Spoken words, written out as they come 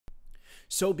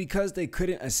So because they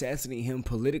couldn't assassinate him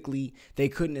politically, they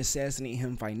couldn't assassinate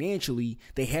him financially,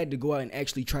 they had to go out and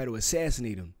actually try to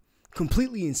assassinate him.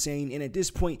 Completely insane. And at this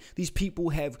point, these people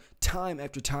have time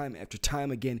after time after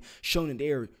time again shown that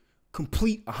they are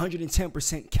complete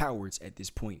 110% cowards at this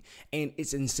point, and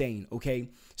it's insane. Okay,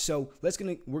 so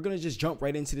we're gonna just jump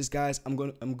right into this, guys. I'm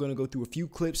gonna go through a few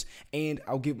clips, and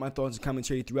I'll give my thoughts and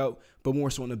commentary throughout, but more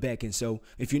so on the back end. So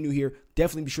if you're new here,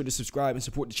 definitely be sure to subscribe and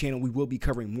support the channel. We will be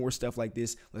covering more stuff like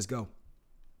this. Let's go.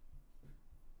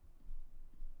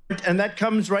 And that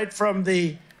comes right from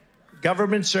the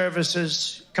government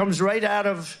services, comes right out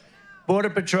of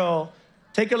Border Patrol.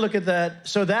 Take a look at that.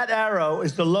 So that arrow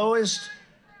is the lowest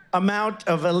amount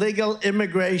of illegal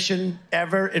immigration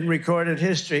ever in recorded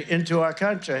history into our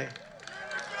country.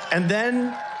 And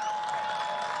then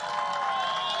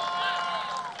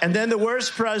the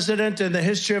worst president in the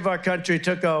history of our country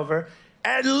took over.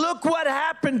 And look what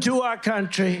happened to our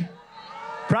country.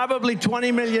 Probably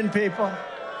 20 million people.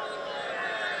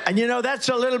 And you know, that's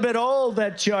a little bit old,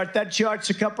 that chart. That chart's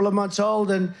a couple of months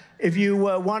old. And if you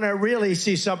want to really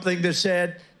see something that's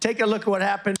sad, take a look at what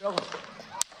happened.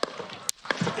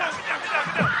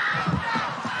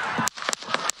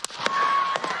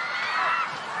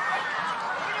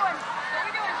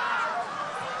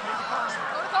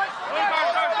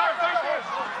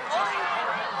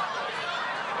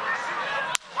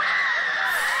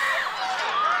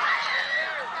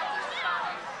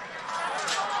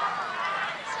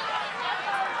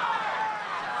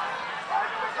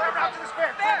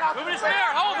 Moving his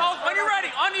hair. Hold. When you're ready.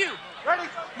 On you. Ready.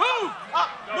 Move. Up.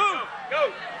 Move.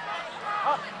 Go.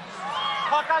 Up.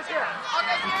 Hawkeye's here.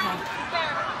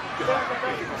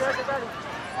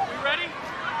 We ready?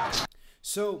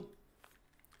 So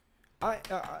I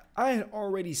had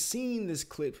already seen this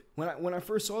clip. When I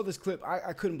first saw this clip,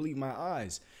 I couldn't believe my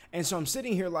eyes. And so I'm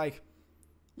sitting here like,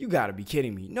 you gotta be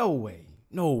kidding me. No way.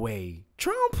 No way.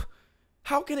 Trump?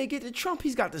 How can they get to Trump?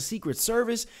 He's got the Secret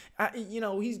Service.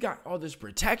 He's got all this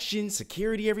protection,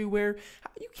 security everywhere.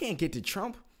 You can't get to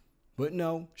Trump. But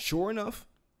no, sure enough,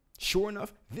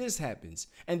 this happens.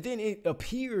 And then it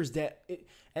appears that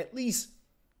at least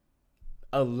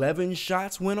 11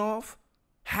 shots went off.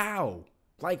 How?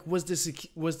 Like, was the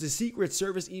Secret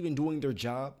Service even doing their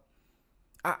job?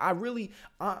 I'm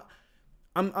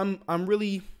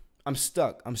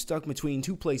stuck. I'm stuck between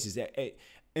two places.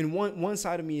 And one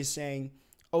side of me is saying,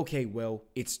 okay, well,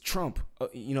 it's Trump.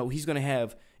 He's going to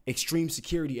have extreme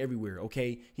security everywhere,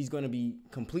 okay? He's going to be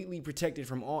completely protected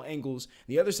from all angles.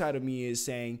 The other side of me is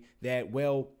saying that,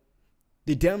 well,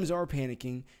 the Dems are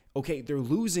panicking. Okay, they're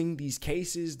losing these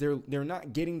cases. They're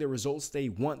not getting the results they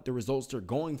want, the results they're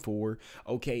going for,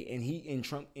 okay? And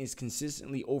Trump is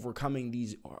consistently overcoming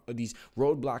these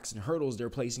roadblocks and hurdles they're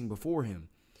placing before him.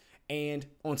 And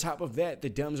on top of that, the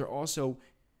Dems are also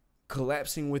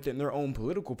collapsing within their own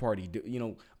political party,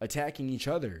 attacking each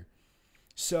other.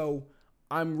 So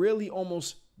I'm really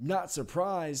almost not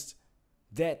surprised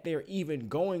that they're even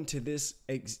going to this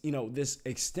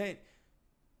extent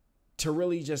to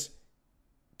really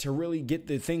get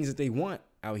the things that they want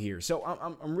out here. So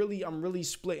I'm really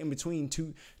split in between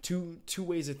two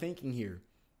ways of thinking here.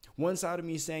 One side of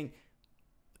me is saying,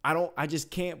 I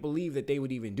just can't believe that they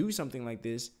would even do something like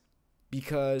this,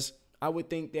 because I would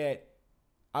think that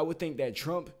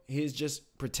Trump, his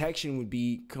just protection would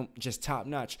be just top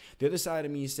notch. The other side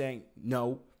of me is saying,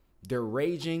 no, they're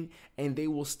raging and they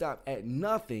will stop at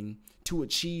nothing to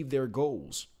achieve their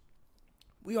goals.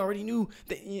 We already knew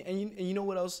that. And you know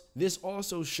what else? This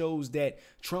also shows that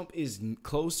Trump is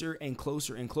closer and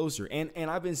closer and closer. And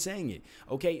I've been saying it.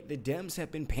 Okay, the Dems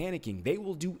have been panicking. They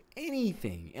will do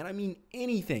anything, and I mean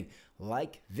anything,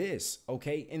 like this.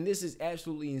 Okay, and this is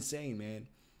absolutely insane, man.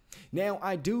 Now,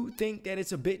 I do think that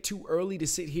it's a bit too early to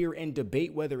sit here and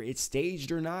debate whether it's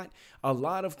staged or not. A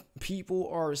lot of people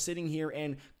are sitting here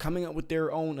and coming up with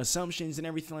their own assumptions and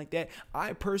everything like that.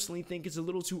 I personally think it's a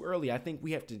little too early. I think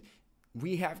we have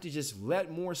to just let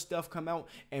more stuff come out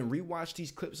and rewatch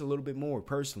these clips a little bit more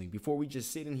personally before we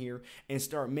just sit in here and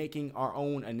start making our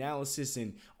own analysis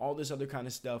and all this other kind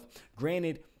of stuff.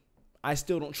 Granted, I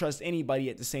still don't trust anybody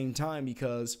at the same time,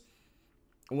 because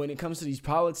when it comes to these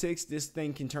politics, this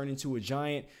thing can turn into a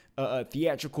giant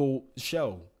theatrical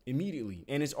show immediately,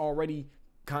 and it's already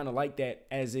kind of like that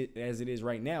as it is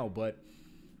right now. But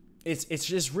it's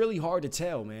just really hard to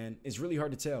tell, man. It's really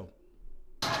hard to tell.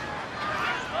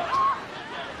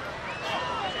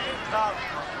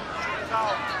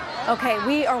 Okay,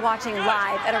 we are watching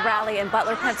live at a rally in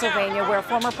Butler, Pennsylvania, where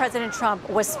former President Trump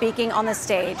was speaking on the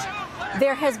stage.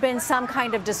 There has been some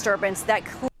kind of disturbance that.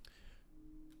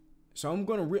 So I'm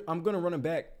gonna run it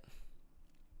back.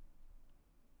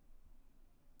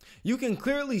 You can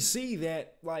clearly see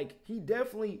that, like,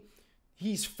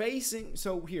 he's facing,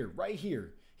 so here, right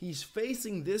here, he's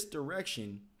facing this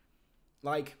direction.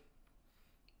 Like,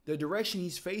 the direction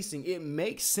he's facing, it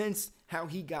makes sense how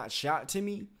he got shot to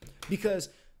me, because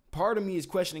part of me is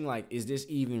questioning, like, is this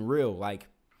even real? Like,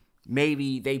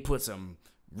 maybe they put some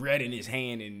red in his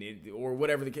hand or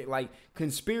whatever the case. Like,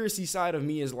 conspiracy side of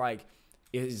me is like,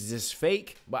 is this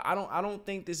fake? But I don't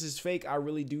think this is fake. I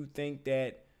really do think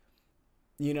that,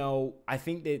 you know, I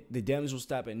think that the Dems will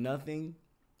stop at nothing,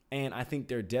 and I think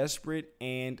they're desperate,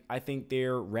 and I think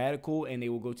they're radical, and they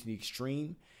will go to the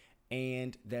extreme,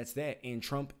 and that's that. And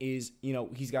Trump is, you know,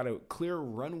 he's got a clear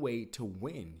runway to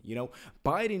win. You know,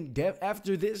 Biden,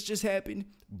 after this just happened,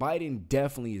 Biden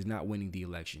definitely is not winning the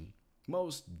election.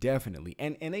 Most definitely.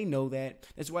 And they know that.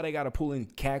 That's why they got to pull in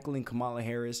cackling Kamala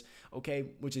Harris, okay,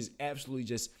 which is absolutely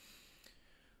just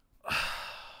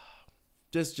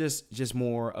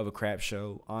more of a crap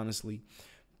show, honestly.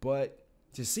 But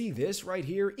to see this right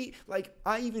here, like,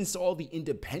 I even saw the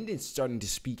independents starting to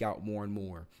speak out more and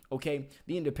more, okay?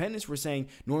 The independents were saying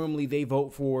normally they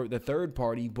vote for the third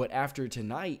party, but after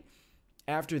tonight,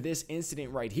 after this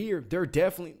incident right here, they're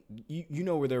definitely, you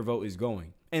know where their vote is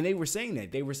going. And they were saying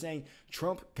that. They were saying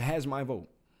Trump has my vote.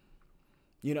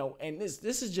 You know, and this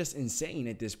is just insane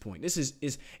at this point. This is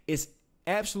it's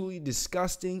absolutely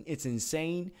disgusting. It's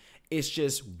insane. It's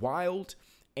just wild,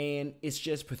 and it's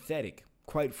just pathetic,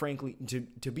 quite frankly,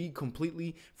 to be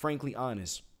completely frankly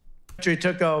honest. Country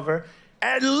took over,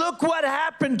 and look what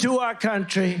happened to our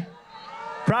country.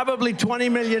 Probably 20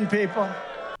 million people.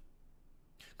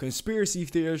 Conspiracy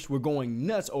theorists were going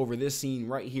nuts over this scene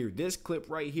right here, this clip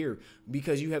right here,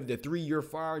 because you have the 3 you're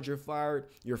fired,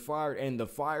 and the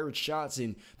fired shots,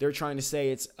 and they're trying to say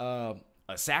it's a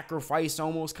sacrifice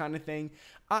almost kind of thing.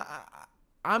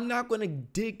 I'm not going to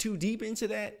dig too deep into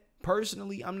that.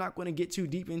 Personally, I'm not going to get too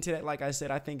deep into that. Like I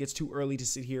said, I think it's too early to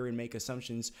sit here and make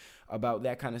assumptions about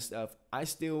that kind of stuff. I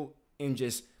still am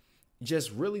just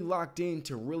really locked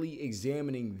into really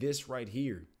examining this right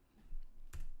here.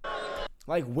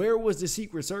 Like, where was the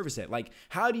Secret Service at? Like,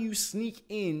 how do you sneak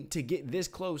in to get this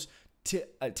close to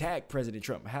attack President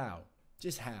Trump? How?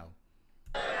 Just how?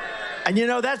 And you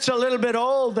know, that's a little bit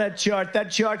old, that chart.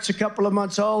 That chart's a couple of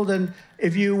months old. And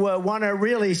if you want to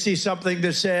really see something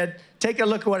that said, take a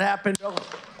look at what happened. Oh.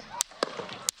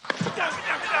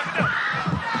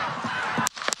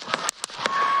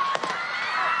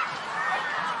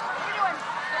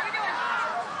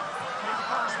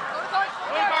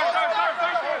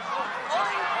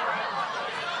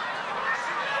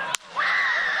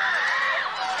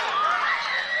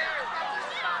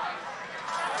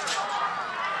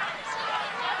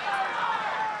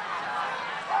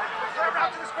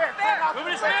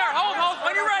 Moving to spare. Hold.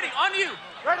 When you're ready. On you.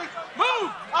 Ready.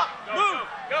 Move. Up. Move.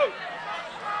 Go.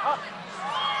 Up.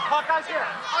 Hawkeye's here.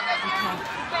 Hawkeye's here.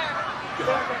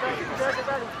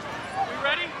 We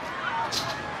ready?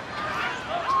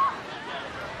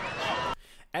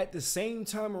 At the same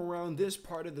time around this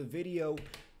part of the video,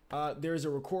 there's a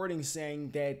recording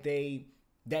saying that they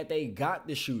got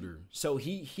the shooter. So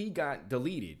he got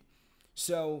deleted.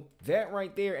 So that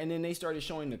right there, and then they started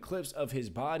showing the clips of his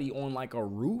body on like a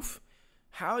roof.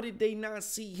 How did they not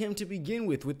see him to begin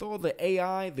with all the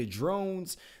AI, the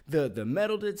drones, the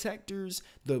metal detectors,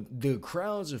 the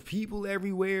crowds of people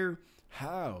everywhere?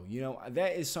 How? You know,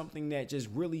 that is something that just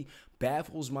really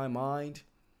baffles my mind.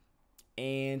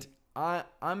 And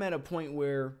I'm at a point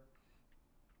where,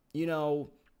 you know,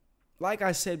 like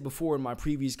I said before in my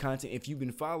previous content, if you've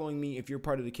been following me, if you're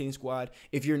part of the King Squad,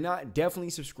 if you're not, definitely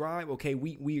subscribe. Okay,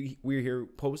 we're here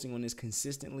posting on this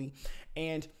consistently,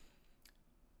 and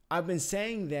I've been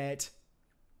saying that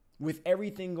with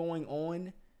everything going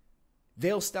on,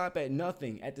 they'll stop at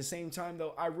nothing. At the same time,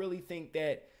 though, I really think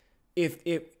that if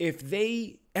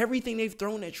everything they've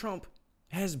thrown at Trump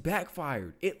has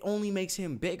backfired, it only makes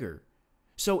him bigger.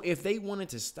 So if they wanted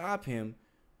to stop him,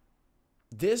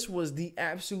 this was the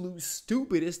absolute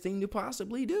stupidest thing to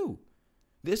possibly do.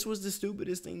 This was the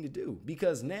stupidest thing to do,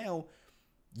 because now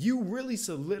you really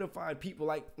solidified people.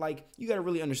 Like you got to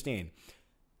really understand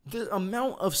the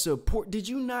amount of support. Did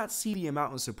you not see the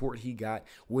amount of support he got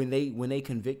when they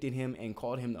convicted him and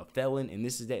called him a felon, and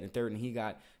this is that and the third, and he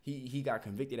got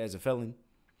convicted as a felon?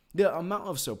 The amount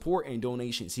of support and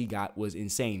donations he got was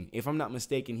insane. If I'm not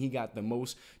mistaken, he got the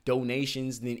most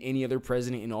donations than any other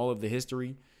president in all of the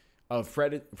history of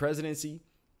presidency.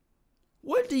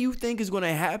 What do you think is going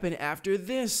to happen after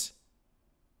this?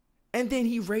 And then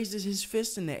he raises his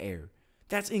fist in the air.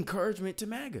 That's encouragement to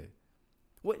MAGA.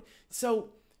 What?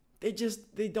 So they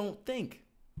don't think.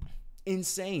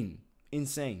 Insane.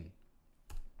 Insane.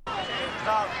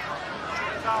 Stop.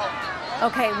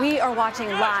 Okay, we are watching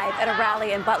live at a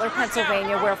rally in Butler,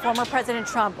 Pennsylvania, where former President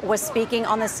Trump was speaking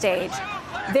on the stage.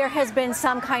 There has been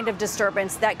some kind of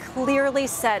disturbance that clearly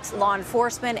sets law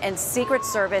enforcement and Secret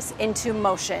Service into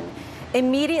motion,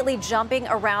 immediately jumping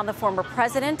around the former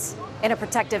president in a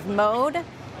protective mode.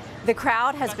 The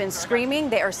crowd has been screaming.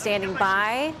 They are standing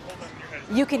by.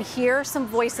 You can hear some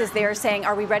voices there saying,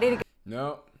 "Are we ready to go?"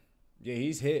 No. Yeah,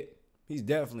 he's hit. He's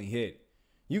definitely hit.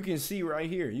 You can see right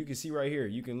here. You can see right here.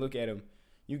 You can look at him.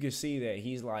 You can see that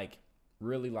he's like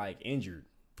really like injured.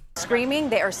 Screaming.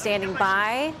 They are standing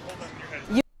by.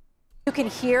 You can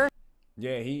hear.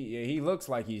 Yeah, he looks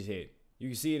like he's hit. You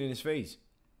can see it in his face.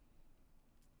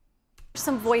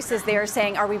 Some voices there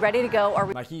saying, "Are we ready to go?" Are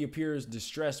we? Like he appears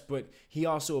distressed, but he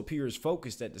also appears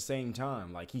focused at the same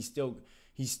time. Like he's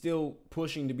still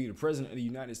pushing to be the president of the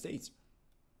United States.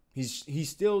 He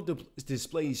still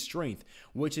displays strength,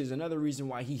 which is another reason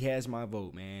why he has my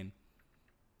vote, man.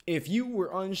 If you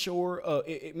were unsure,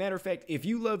 matter of fact, if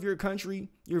you love your country,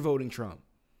 you're voting Trump.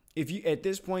 If you at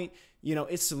this point, you know,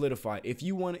 it's solidified. If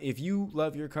you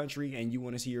love your country and you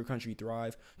want to see your country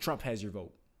thrive, Trump has your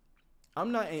vote.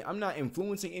 I'm not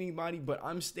influencing anybody, but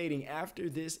I'm stating after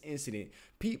this incident,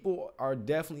 people are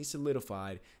definitely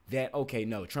solidified that, okay,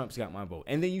 no, Trump's got my vote.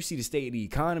 And then you see the state of the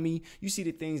economy. You see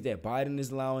the things that Biden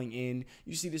is allowing in.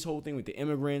 You see this whole thing with the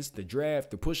immigrants, the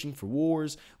draft, the pushing for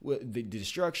wars, the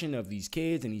destruction of these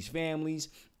kids and these families,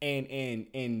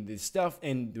 and the stuff,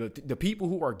 and the people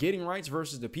who are getting rights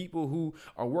versus the people who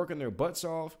are working their butts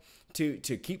off to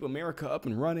keep America up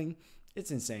and running.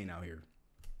 It's insane out here.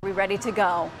 Are we ready to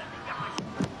go?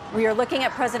 We are looking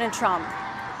at President Trump.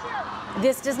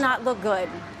 This does not look good.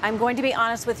 I'm going to be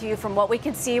honest with you. From what we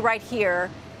can see right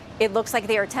here, it looks like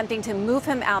they are attempting to move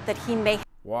him out, that he may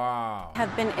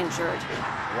have been injured.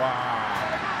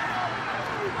 Wow.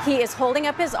 He is holding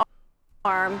up his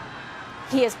arm.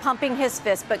 He is pumping his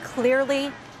fist, but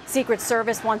clearly Secret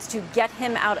Service wants to get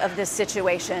him out of this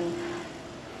situation.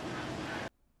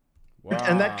 Wow.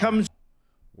 And that comes.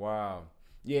 Wow.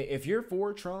 Yeah, if you're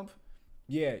for Trump,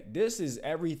 yeah, this is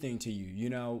everything to you.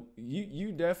 You know,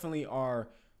 you definitely are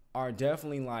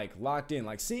definitely like locked in.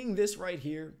 Like seeing this right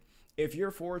here, if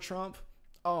you're for Trump,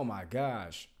 oh my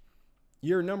gosh,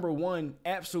 you're number one,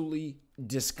 absolutely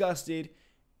disgusted,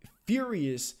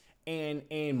 furious, and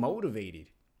motivated.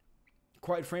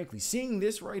 Quite frankly, seeing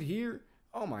this right here,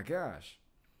 oh my gosh.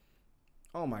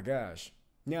 Oh my gosh.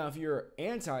 Now, if you're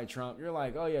anti-Trump, you're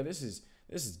like, oh yeah, this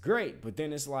is great. But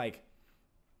then it's like,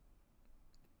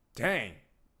 dang.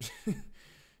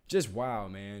 Just wow,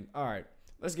 man. All right,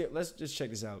 let's just check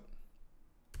this out.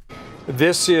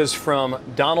 This is from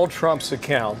Donald Trump's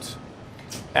account,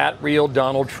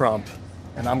 @RealDonaldTrump,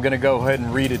 and I'm going to go ahead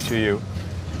and read it to you.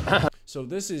 So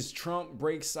this is Trump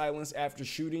breaks silence after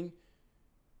shooting.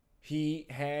 He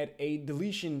had a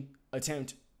deletion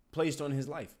attempt placed on his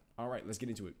life. All right, let's get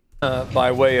into it.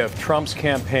 By way of Trump's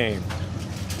campaign,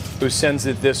 who sends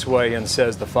it this way and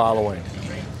says the following.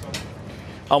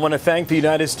 I want to thank the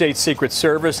United States Secret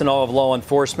Service and all of law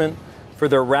enforcement for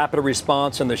their rapid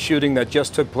response in the shooting that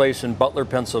just took place in Butler,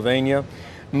 Pennsylvania.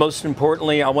 Most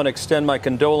importantly, I want to extend my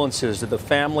condolences to the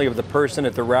family of the person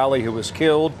at the rally who was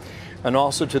killed, and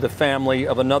also to the family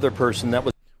of another person that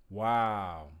was.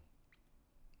 Wow.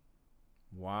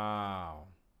 Wow.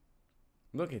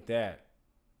 Look at that.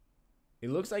 It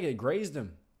looks like it grazed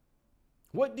him.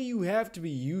 What do you have to be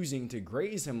using to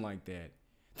graze him like that?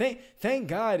 Thank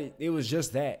God it was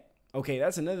just that. Okay,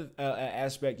 that's another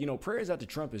aspect. You know, prayers out to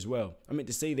Trump as well. I meant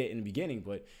to say that in the beginning,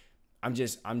 but I'm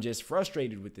just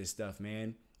frustrated with this stuff,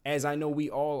 man. As I know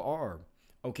we all are.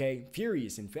 Okay,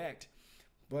 furious, in fact.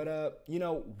 But you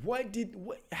know,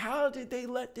 how did they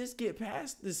let this get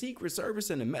past the Secret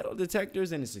Service and the metal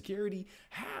detectors and the security?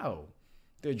 How?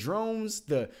 The drones,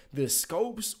 the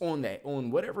scopes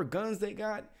on whatever guns they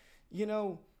got, you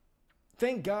know,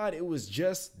 thank God it was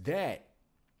just that.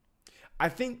 I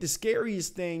think the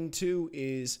scariest thing too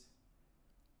is,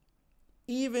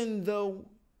 even though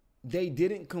they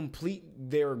didn't complete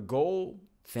their goal,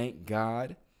 thank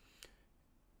God,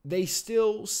 they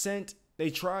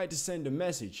tried to send a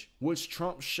message, which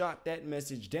Trump shot that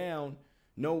message down.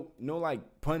 No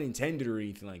like pun intended or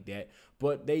anything like that,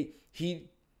 but he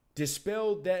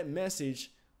dispelled that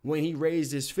message when he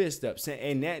raised his fist up,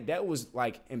 and that was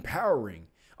like empowering.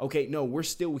 Okay, no, we're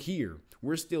still here.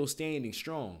 We're still standing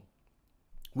strong.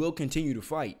 We'll continue to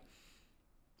fight.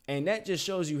 And that just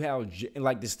shows you how,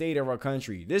 like, the state of our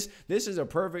country. This is a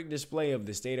perfect display of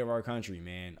the state of our country,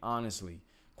 man. Honestly,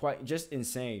 quite just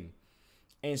insane.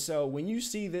 And so when you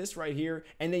see this right here,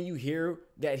 and then you hear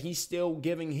that he's still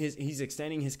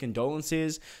extending his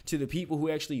condolences to the people who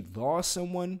actually lost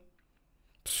someone.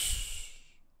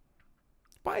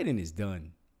 Biden is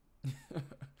done.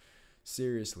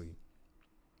 Seriously.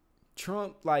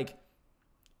 Trump, like,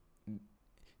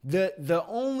 the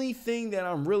only thing that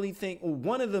I'm really thinking,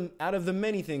 one of them, out of the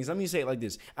many things, let me say it like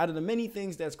this, out of the many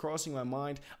things that's crossing my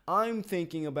mind, I'm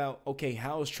thinking about, okay,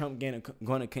 how is Trump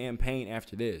going to campaign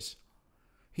after this?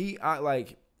 He's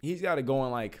got to go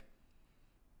in like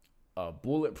a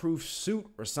bulletproof suit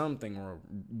or something, or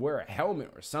wear a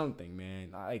helmet or something, man.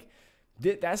 Like,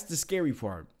 that's the scary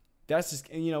part. That's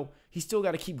just, you know, he's still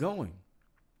got to keep going.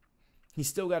 He's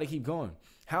still got to keep going.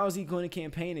 How is he going to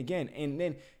campaign again? And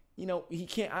then, you know, he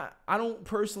can't, I don't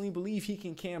personally believe he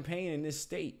can campaign in this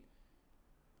state.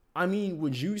 I mean,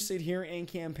 would you sit here and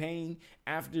campaign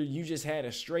after you just had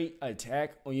a straight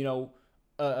attack on, you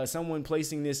know, someone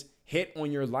placing this hit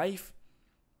on your life?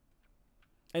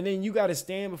 And then you got to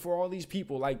stand before all these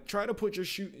people. Like, try to put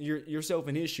yourself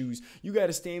in his shoes. You got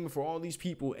to stand before all these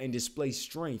people and display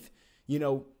strength, you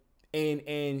know,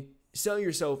 and sell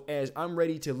yourself as, I'm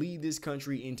ready to lead this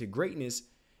country into greatness,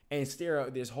 and stare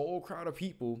at this whole crowd of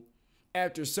people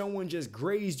after someone just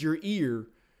grazed your ear,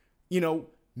 you know,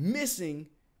 missing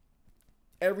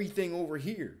everything over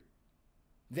here.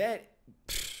 That,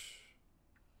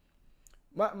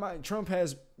 my Trump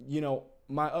has, you know,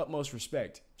 my utmost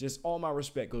respect. Just all my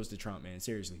respect goes to Trump, man.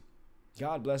 Seriously.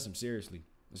 God bless him. Seriously.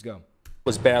 Let's go.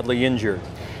 Was badly injured.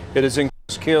 It is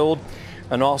killed,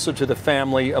 and also to the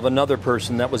family of another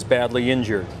person that was badly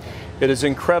injured. It is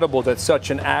incredible that such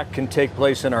an act can take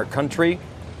place in our country.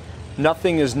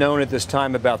 Nothing is known at this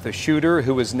time about the shooter,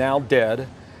 who is now dead.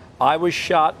 I was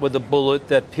shot with a bullet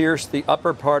that pierced the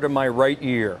upper part of my right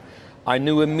ear. I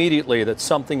knew immediately that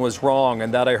something was wrong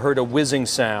and that I heard a whizzing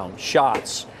sound,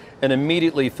 shots, and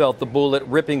immediately felt the bullet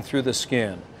ripping through the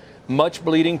skin. Much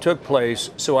bleeding took place,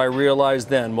 so I realized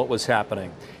then what was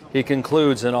happening. He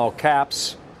concludes in all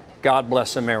caps, God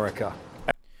bless America.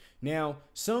 Now,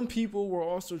 some people were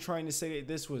also trying to say that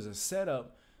this was a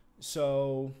setup,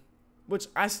 so, which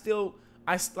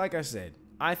like I said,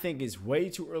 I think it's way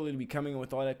too early to be coming in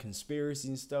with all that conspiracy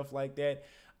and stuff like that.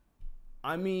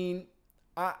 I mean,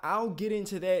 I'll get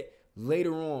into that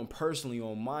later on personally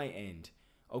on my end.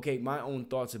 Okay, my own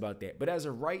thoughts about that. But as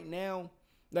of right now,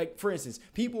 like, for instance,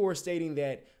 people were stating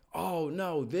that, oh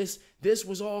no, this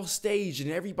was all staged and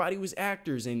everybody was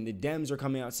actors, and the Dems are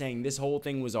coming out saying this whole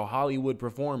thing was a Hollywood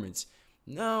performance.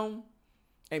 No.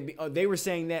 And they were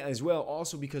saying that as well,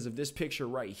 also because of this picture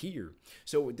right here.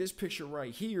 So with this picture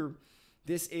right here,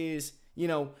 this is, you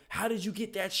know, how did you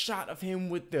get that shot of him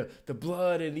with the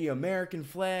blood and the American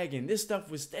flag? And this stuff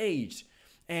was staged.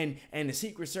 And the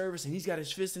Secret Service, and he's got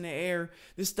his fist in the air.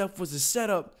 This stuff was a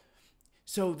setup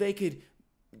so they could,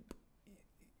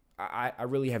 I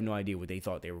really have no idea what they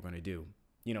thought they were going to do,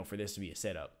 you know, for this to be a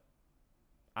setup.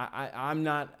 I'm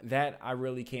not, that I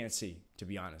really can't see, to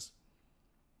be honest.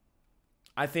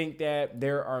 I think that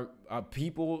there are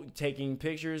people taking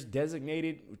pictures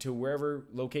designated to wherever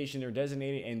location they're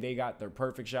designated, and they got their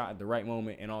perfect shot at the right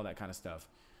moment and all that kind of stuff.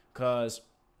 Because,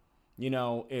 you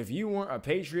know, if you weren't a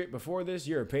patriot before this,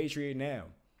 you're a patriot now.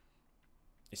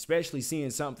 Especially seeing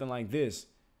something like this.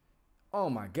 Oh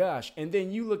my gosh. And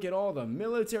then you look at all the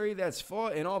military that's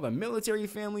fought and all the military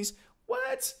families.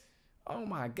 What? Oh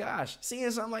my gosh. Seeing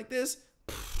something like this,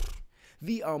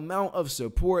 the amount of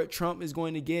support Trump is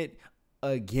going to get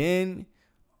again.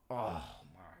 Oh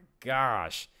my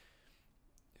gosh.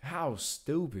 How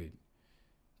stupid.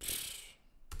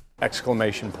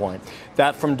 Exclamation point.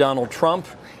 That from Donald Trump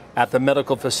at the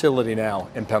medical facility now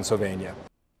in Pennsylvania.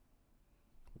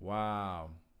 Wow.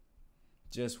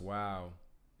 Just wow.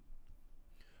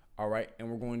 All right, and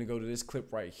we're going to go to this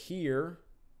clip right here.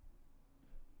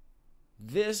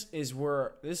 This is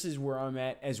where I'm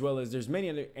at, as well as there's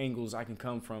many other angles I can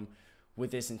come from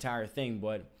with this entire thing.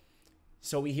 But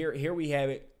so here we have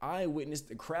it. Eyewitness,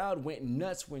 the crowd went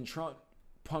nuts when Trump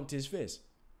pumped his fist,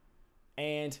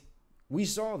 and we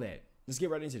saw that. Let's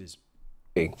get right into this.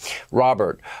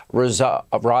 Robert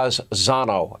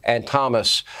Razzano and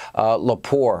Thomas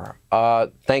Lepore,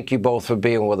 thank you both for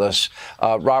being with us.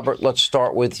 Robert, let's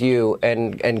start with you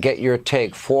and get your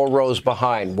take. 4 rows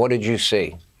behind, what did you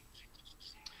see?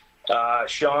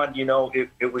 Sean, you know,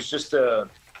 it was just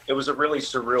it was a really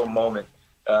surreal moment.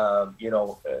 You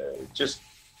know, just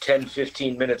 10,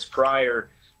 15 minutes prior,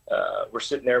 we're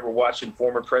sitting there, we're watching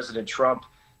former President Trump,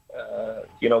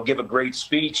 you know, give a great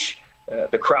speech.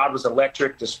 The crowd was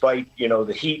electric despite, you know,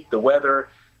 the heat, the weather.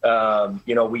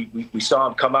 You know, we saw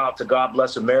him come out to God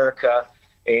Bless America,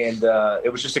 and it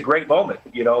was just a great moment.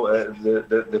 You know,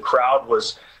 the crowd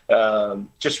was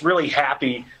just really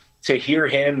happy to hear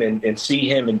him and see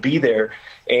him and be there.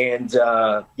 And,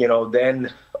 you know,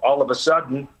 then all of a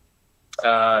sudden,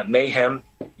 mayhem,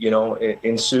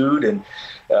 ensued. And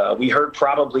we heard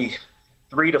probably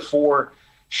 3 to 4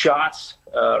 shots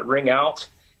ring out.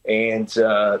 And,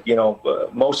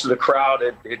 most of the crowd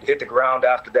had hit the ground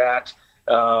after that.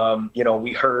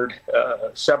 We heard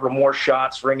several more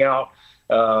shots ring out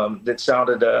that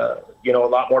sounded, a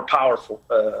lot more powerful.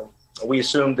 We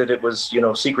assumed that it was,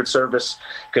 Secret Service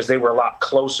because they were a lot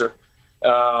closer.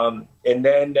 And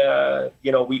then,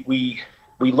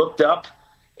 we looked up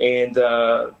and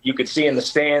you could see in the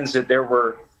stands that there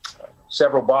were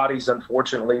several bodies,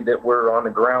 unfortunately, that were on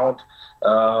the ground.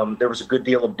 There was a good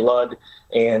deal of blood,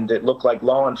 and it looked like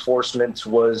law enforcement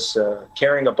was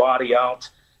carrying a body out.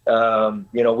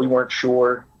 We weren't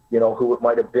sure, who it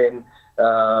might have been.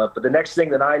 But the next thing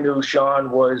that I knew,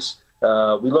 Sean, was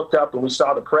we looked up and we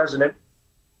saw the president.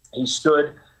 He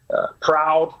stood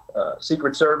proud.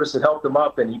 Secret Service had helped him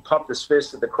up, and he pumped his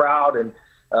fist at the crowd. And,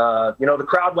 the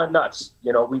crowd went nuts.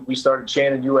 We started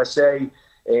chanting USA.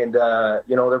 And,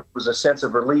 there was a sense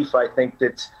of relief, I think,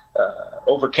 that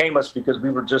overcame us because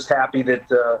we were just happy that,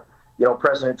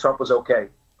 President Trump was okay.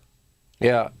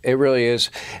 Yeah, it really is.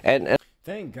 And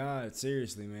thank God,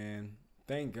 seriously, man.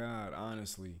 Thank God,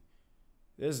 honestly.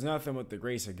 There's nothing but the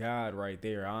grace of God right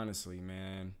there, honestly,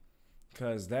 man.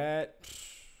 Because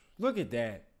look at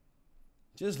that.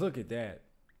 Just look at that.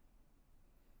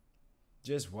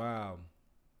 Just wow.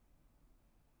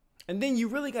 And then you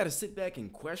really got to sit back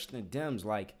and question the Dems.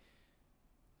 Like,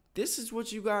 this is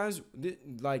what you guys,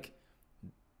 like,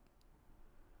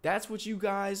 that's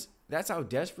how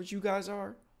desperate you guys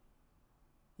are.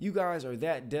 You guys are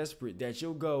that desperate that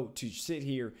you'll go to sit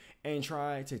here and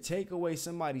try to take away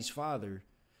somebody's father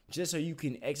just so you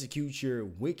can execute your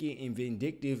wicked and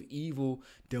vindictive, evil,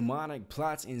 demonic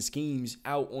plots and schemes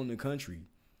out on the country.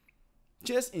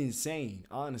 Just insane,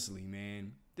 honestly,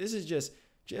 man. This is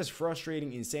just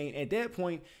frustrating, insane. At that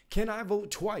point, can I vote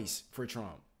twice for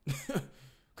Trump?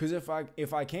 Because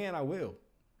if I can, I will.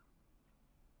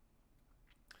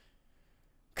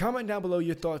 Comment down below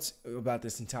your thoughts about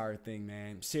this entire thing,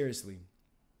 man. Seriously.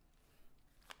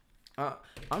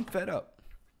 I'm fed up.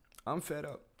 I'm fed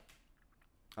up.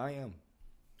 I am.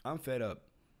 I'm fed up.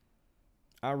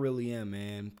 I really am,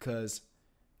 man. Because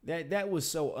that was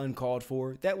so uncalled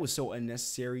for. That was so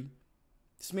unnecessary.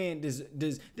 This man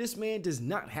does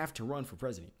not have to run for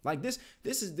president. Like this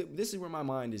is where my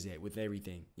mind is at with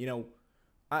everything.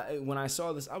 When I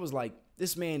saw this, I was like,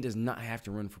 this man does not have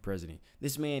to run for president.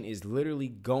 This man is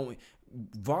literally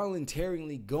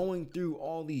voluntarily going through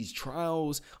all these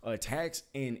trials, attacks,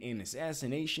 and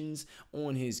assassinations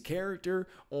on his character,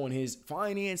 on his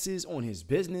finances, on his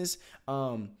business,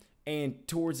 and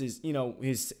towards his,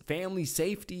 his family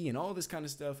safety and all this kind of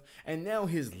stuff. And now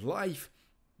his life,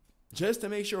 just to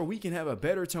make sure we can have a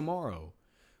better tomorrow.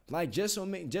 Like just so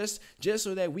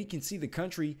that we can see the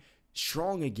country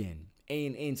strong again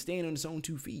and stand on its own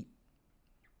 2 feet.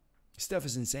 Stuff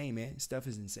is insane, man. Stuff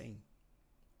is insane.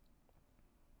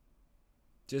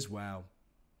 Just wow.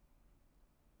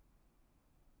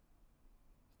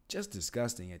 Just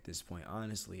disgusting at this point,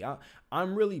 honestly.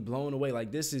 I'm really blown away.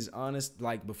 Like, this is honest,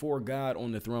 like, before God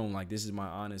on the throne, like, this is my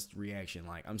honest reaction.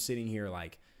 Like, I'm sitting here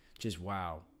like, just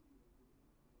wow.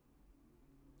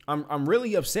 I'm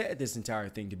really upset at this entire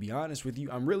thing, to be honest with you.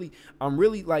 I'm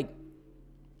really like,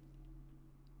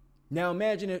 now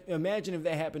imagine if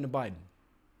that happened to Biden.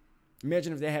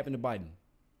 Imagine if that happened to Biden.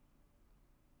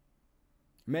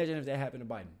 Imagine if that happened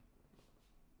to Biden.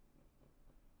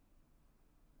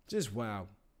 Just wow.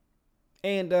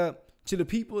 And to the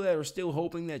people that are still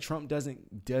hoping that Trump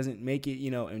doesn't make it,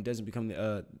 and doesn't become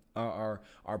our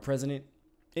president,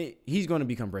 he's going to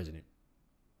become president.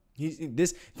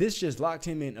 This just locked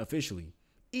him in officially.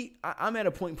 I'm at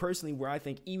a point personally where I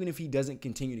think even if he doesn't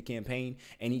continue to campaign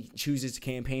and he chooses to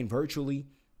campaign virtually,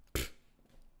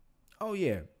 oh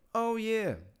yeah.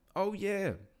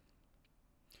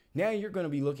 Now you're going to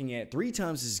be looking at 3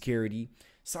 times the security,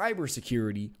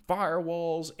 cybersecurity,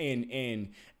 firewalls,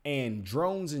 and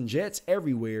drones and jets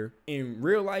everywhere in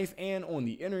real life and on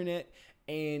the internet,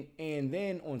 and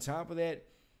then on top of that,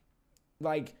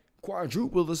 like,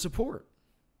 quadruple the support.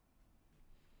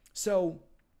 So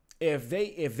if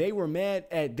they were mad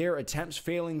at their attempts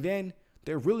failing then,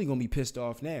 they're really going to be pissed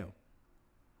off now.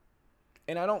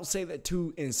 And I don't say that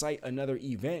to incite another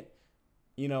event,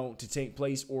 to take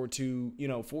place or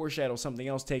to, foreshadow something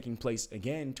else taking place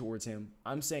again towards him.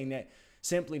 I'm saying that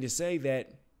simply to say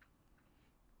that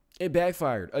it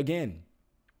backfired again.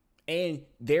 And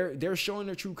they're showing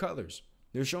their true colors.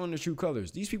 They're showing their true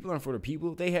colors. These people aren't for the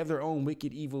people. They have their own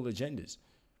wicked, evil agendas.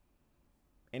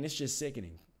 And it's just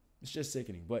sickening. It's just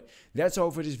sickening. But that's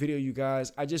all for this video, you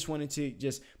guys. I just wanted to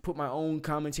just put my own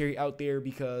commentary out there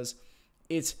because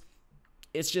it's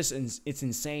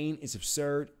insane. It's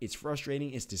absurd. It's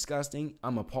frustrating. It's disgusting.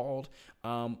 I'm appalled.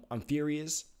 I'm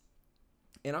furious.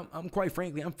 And I'm quite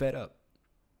frankly, I'm fed up.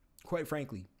 Quite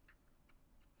frankly.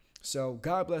 So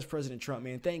God bless President Trump,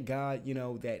 man. Thank God, you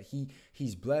know, that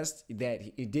he's blessed, that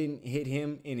it didn't hit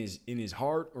him in his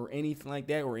heart or anything like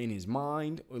that, or in his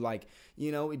mind, or like,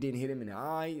 you know, it didn't hit him in the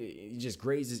eye. It just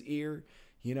grazed his ear.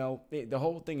 You know, the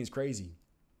whole thing is crazy.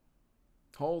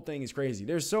 Whole thing is crazy.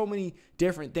 There's so many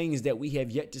different things that we have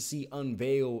yet to see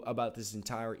unveil about this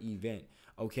entire event.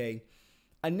 Okay,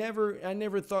 I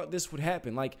never thought this would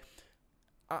happen. Like,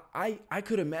 I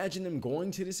could imagine them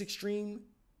going to this extreme.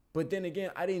 But then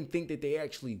again, I didn't think that they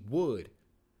actually would,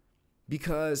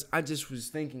 because I just was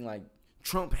thinking, like,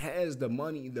 Trump has the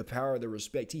money, the power, the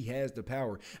respect. He has the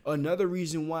power. Another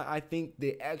reason why I think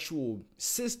the actual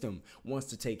system wants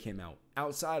to take him out,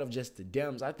 outside of just the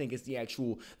Dems, I think it's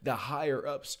the higher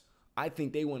ups. I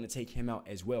think they want to take him out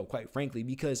as well, quite frankly,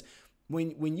 because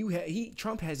when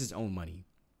Trump has his own money.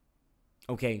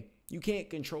 Okay, you can't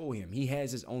control him. He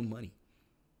has his own money.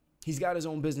 He's got his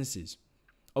own businesses.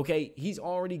 Okay, he's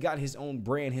already got his own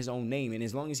brand, his own name. And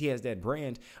as long as he has that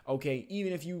brand, okay,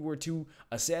 even if you were to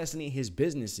assassinate his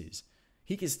businesses,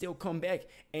 he can still come back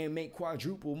and make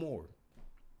quadruple more.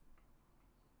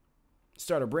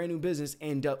 Start a brand new business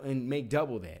and make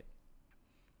double that.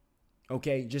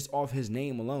 Okay, just off his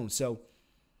name alone. So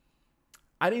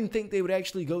I didn't think they would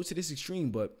actually go to this extreme,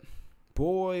 but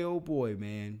boy, oh boy,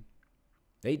 man.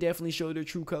 They definitely showed their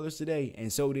true colors today,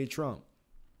 and so did Trump.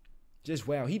 Just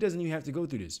wow, he doesn't even have to go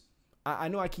through this. I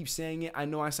know I keep saying it. I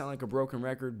know I sound like a broken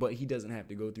record, but he doesn't have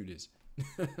to go through this.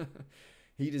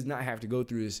 He does not have to go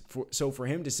through this. So for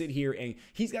him to sit here, and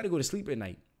he's got to go to sleep at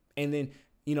night and then,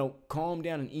 you know, calm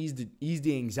down and ease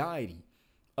the anxiety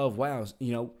of, wow,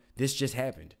 you know, this just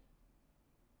happened.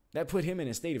 That put him in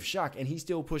a state of shock, and he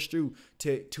still pushed through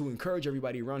to encourage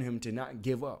everybody around him to not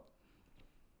give up.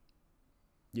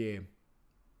 Yeah.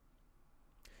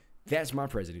 That's my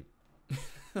president.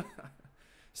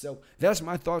 So that's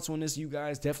my thoughts on this, you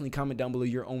guys. Definitely comment down below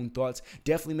your own thoughts.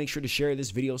 Definitely make sure to share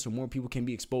this video so more people can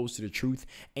be exposed to the truth,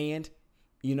 and,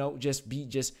 you know, just be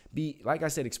like I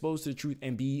said, exposed to the truth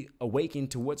and be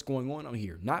awakened to what's going on out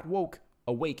here. Not woke,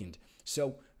 awakened.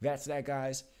 So that's that,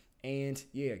 guys. And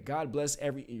yeah, God bless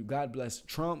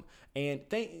Trump, and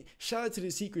shout out to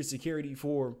the Secret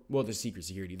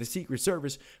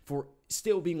Service for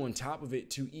still being on top of it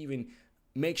to even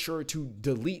make sure to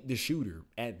delete the shooter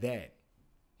at that.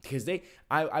 Because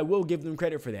I will give them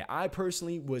credit for that. I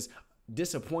personally was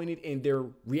disappointed in their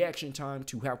reaction time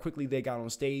to how quickly they got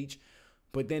on stage.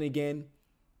 But then again,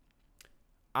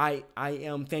 I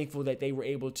am thankful that they were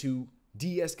able to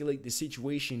de-escalate the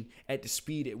situation at the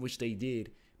speed at which they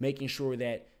did, making sure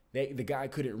that the guy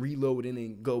couldn't reload and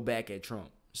then go back at Trump.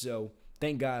 So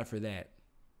thank God for that,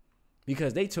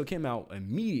 because they took him out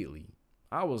immediately.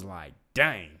 I was like,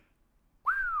 dang.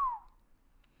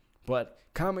 But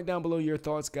comment down below your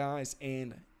thoughts, guys,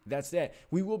 and that's that.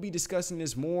 We will be discussing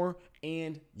this more,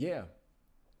 and yeah,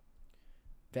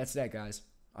 that's that, guys.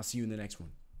 I'll see you in the next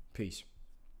one. Peace.